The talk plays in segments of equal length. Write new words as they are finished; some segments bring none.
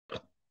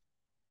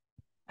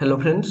Hello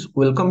friends,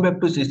 welcome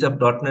back to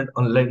C#.NET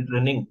online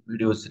training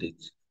video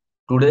series.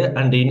 Today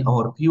and in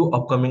our few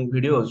upcoming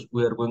videos,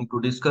 we are going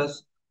to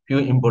discuss few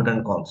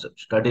important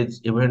concepts, that is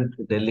event,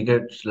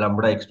 delegates,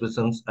 lambda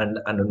expressions and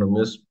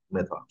anonymous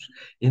methods.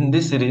 In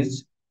this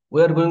series,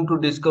 we are going to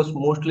discuss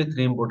mostly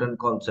three important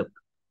concepts.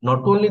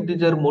 Not only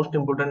these are most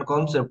important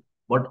concepts,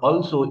 but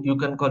also you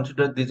can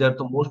consider these are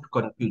the most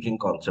confusing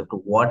concepts.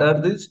 What are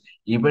these?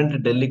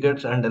 Event,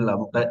 delegates and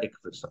lambda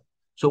expression.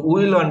 So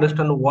we will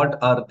understand what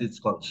are these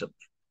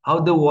concepts, how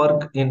they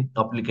work in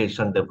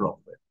application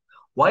development,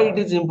 why it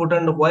is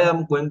important, why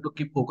I'm going to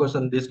keep focus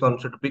on this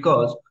concept,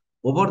 because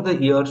over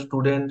the years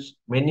students,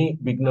 many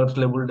beginners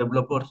level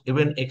developers,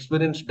 even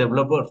experienced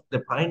developers, they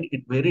find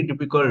it very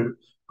difficult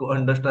to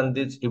understand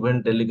this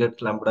event,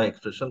 delegate, lambda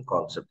expression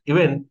concept.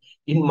 Even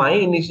in my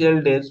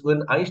initial days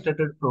when I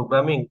started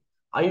programming,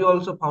 I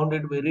also found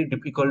it very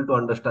difficult to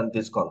understand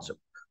this concept.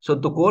 So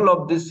the goal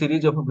of this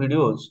series of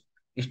videos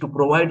is to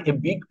provide a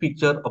big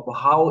picture of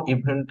how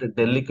event,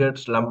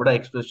 delegates, lambda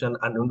expression,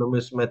 and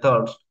anonymous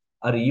methods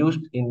are used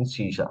in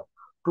C#.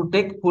 To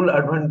take full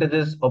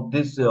advantages of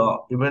this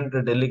event,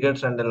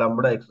 delegates, and the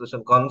lambda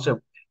expression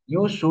concept,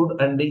 you should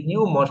and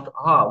you must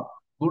have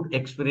good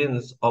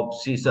experience of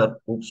C#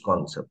 OOPS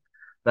concept.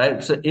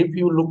 Right. So if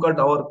you look at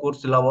our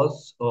course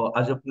syllabus,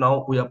 as of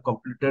now, we have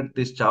completed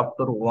this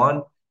chapter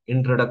 1,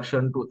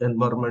 Introduction to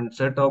Environment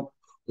Setup.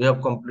 We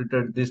have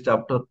completed this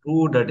chapter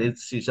 2, that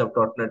is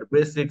C#.NET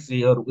Basics.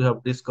 Here we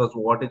have discussed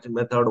what is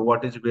method,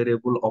 what is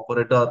variable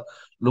operator,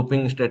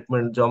 looping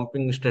statement,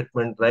 jumping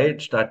statement, right?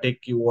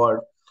 Static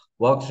keyword,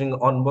 boxing,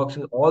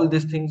 unboxing, all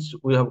these things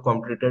we have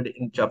completed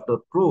in chapter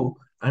 2.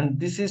 And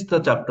this is the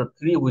chapter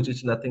 3, which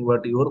is nothing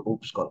but your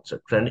OOPS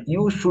concept. And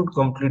you should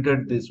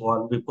completed this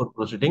one before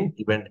proceeding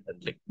event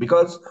handling.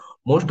 Because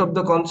most of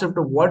the concept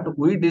of what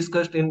we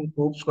discussed in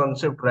OOPS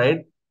concept, right,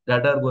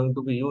 that are going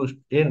to be used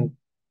in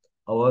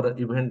our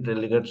event,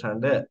 delegates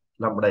and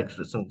lambda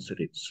expression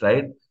series,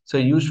 right? So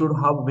you should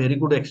have very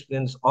good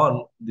experience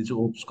on this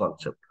OOPS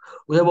concept.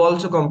 We have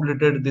also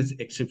completed this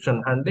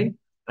exception handling,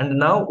 and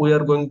now we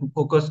are going to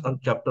focus on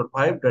chapter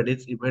 5, that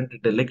is event,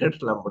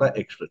 delegates, lambda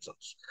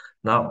expressions.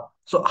 Now,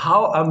 so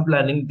how I'm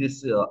planning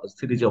this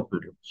series of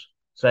videos,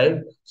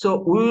 right? So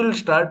we will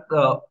start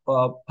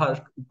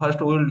first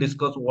we will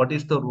discuss what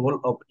is the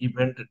role of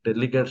event,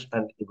 delegates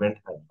and event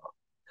handler.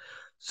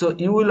 So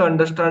you will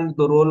understand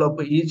the role of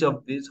each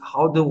of these,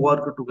 how they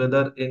work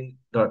together in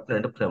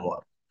 .NET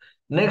framework.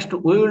 Next,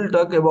 we will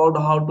talk about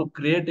how to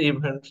create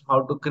events,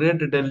 how to create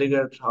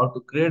delegates, how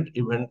to create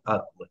event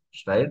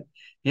arguments, right?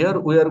 Here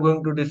we are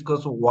going to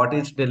discuss what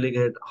is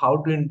delegate, how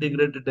to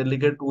integrate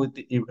delegate with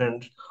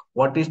events,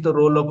 what is the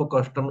role of a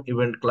custom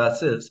event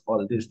classes,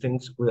 all these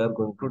things we are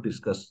going to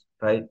discuss,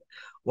 right?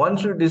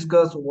 Once we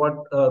discuss what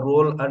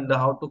role and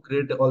how to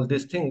create all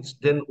these things,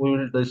 then we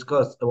will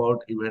discuss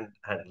about event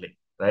handling,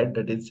 right?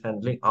 That is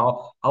handling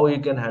how you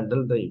can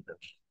handle the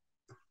events.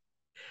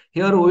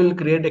 Here we will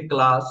create a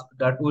class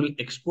that will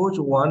expose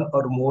one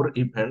or more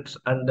events,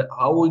 and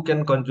how we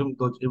can consume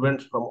those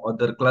events from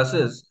other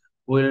classes.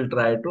 We will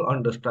try to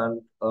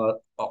understand.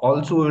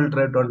 Also, we will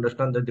try to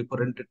understand the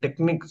different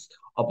techniques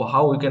of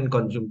how we can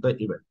consume the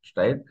events,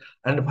 right?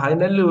 And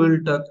finally, we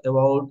will talk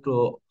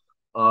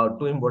about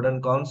two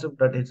important concepts,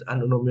 that is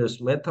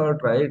anonymous method,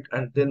 right?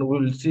 And then we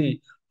will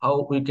see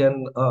how we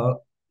can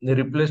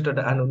replace that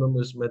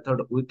anonymous method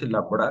with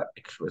lambda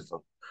expression.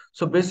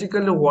 So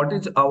basically what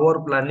is our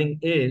planning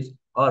is,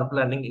 our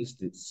planning is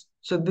this.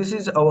 So this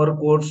is our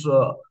course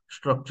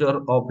structure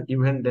of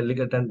event,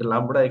 delegate and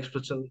lambda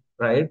expression,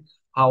 right?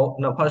 How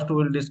now first we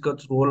will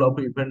discuss role of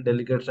event,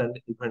 delegates and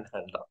event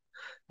handler.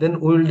 Then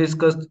we will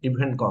discuss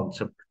event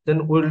concept.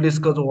 Then we will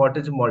discuss what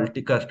is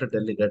multicast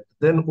delegate.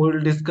 Then we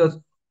will discuss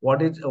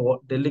what is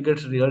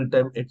delegates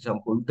real-time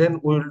example. Then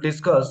we will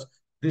discuss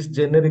this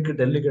generic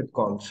delegate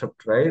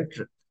concept, right?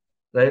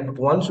 Right,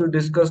 once we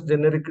discuss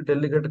generic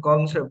delegate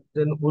concept,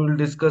 then we will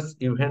discuss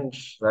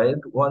events, right?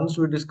 Once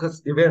we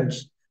discuss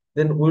events,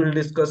 then we will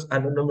discuss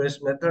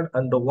anonymous method,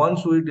 and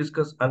once we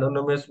discuss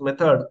anonymous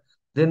method,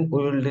 then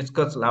we will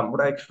discuss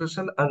lambda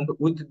expression, and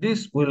with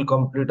this we will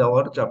complete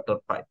our chapter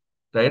 5,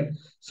 right?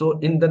 So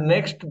in the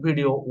next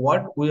video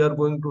what we are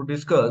going to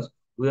discuss,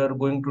 we are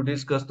going to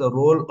discuss the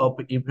role of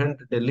event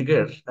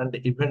delegates and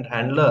event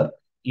handler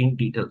in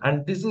detail.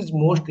 And this is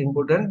most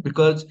important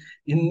because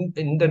in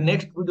the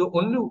next video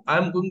only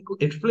I'm going to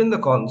explain the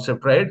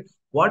concept, right?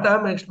 What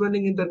I'm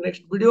explaining in the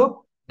next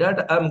video,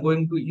 that I'm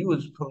going to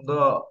use from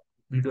the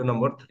video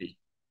number 3,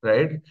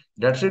 right?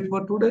 That's it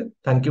for today.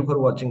 Thank you for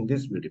watching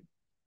this video.